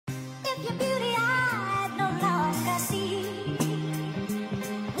your beauty I no longer see,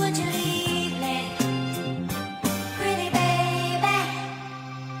 would you leave me, pretty baby?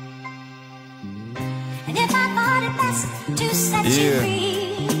 And if I thought it best to set you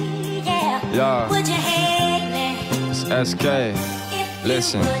free, yeah, would you hate me? It's SK.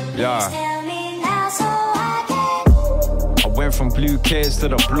 Listen, Tell me now so I went from blue kids to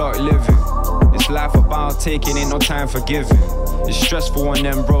the block living. This life about taking, ain't no time for giving. It's stressful on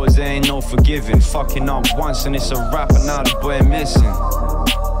them bros, there ain't no forgiving. Fucking up once and it's a wrap, and now the boy missing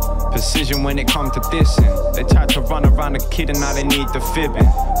precision when it come to dissing. They tried to run around the kid and now they need the fibbing.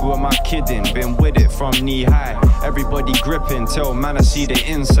 Who am I kidding? Been with it from knee high. Everybody gripping till man I see the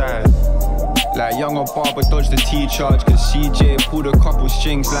inside. Like younger barber dodge the T-charge, cause CJ pulled a couple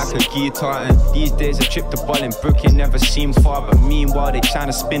strings like a guitar. And these days I trip the ball in Brooklyn, never seem far. But meanwhile they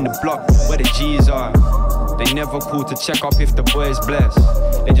tryna spin the block where the G's are. They never call to check up if the boy's blessed.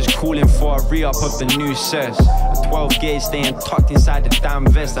 They just calling for a re-up of the new cess. A 12 gauge staying tucked inside the damn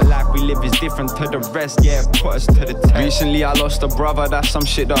vest. The life we live is different to the rest, yeah, it put us to the test. Recently I lost a brother, that's some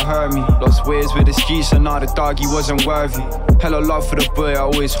shit that hurt me. Lost ways with the streets and now the dog he wasn't worthy. Hella love for the boy, I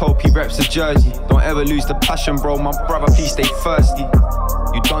always hope he reps the jersey. Don't ever lose the passion, bro, my brother, please stay thirsty.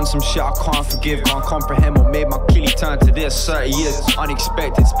 You done some shit I can't forgive, can't comprehend what made my killie turn to this 30 years.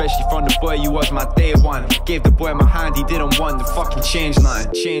 Unexpected, especially from the boy, you was my day one. Gave the boy my hand, he didn't want to fucking change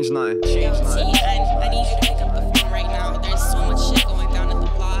nothing. Change nothing, change nothing. I need you to pick up the phone right now. There's so much shit going down at the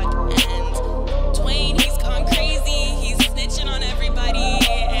block. And Dwayne, he's gone crazy. He's snitching on everybody.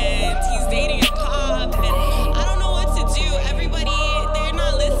 And he's dating a cop. And I don't know what to do. Everybody, they're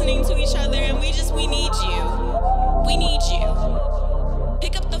not listening to each other. And we need you. We need you.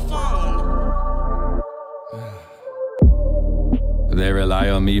 Pick up the phone. They rely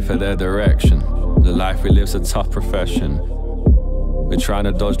on me for their direction. The life we live's a tough profession. We're trying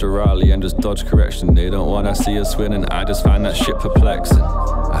to dodge the rally and just dodge correction. They don't wanna see us win and I just find that shit perplexing.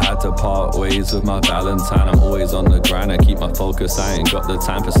 I had to part ways with my Valentine. I'm always on the grind, I keep my focus, I ain't got the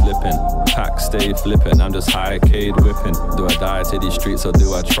time for slipping. Pack stay flipping, I'm just high-cade whipping. Do I die to these streets or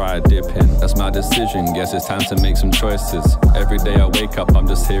do I try dipping? That's my decision, guess it's time to make some choices. Every day I wake up, I'm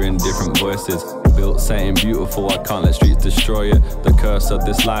just hearing different voices. Built something beautiful, I can't let streets destroy it. The curse of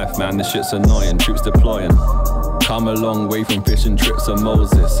this life, man, this shit's annoying. Troops deploying. Come a long way from fishing trips of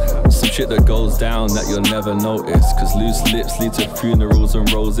Moses. Some shit that goes down that you'll never notice. Cause loose lips lead to funerals and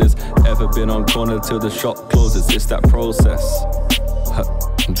roses. Ever been on corner till the shop closes? It's that process.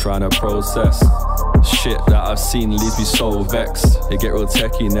 I'm trying to process. Shit that I've seen leaves me so vexed. They get real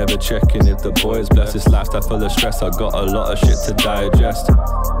techie, never checking if the boy's blessed. This lifestyle full of stress, I got a lot of shit to digest.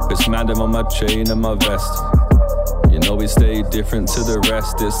 It's mandem on my chain and my vest. You know we stay different to the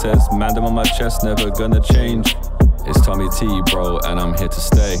rest. It says mandem on my chest, never gonna change. It's Tommy T, bro, and I'm here to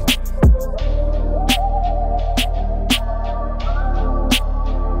stay.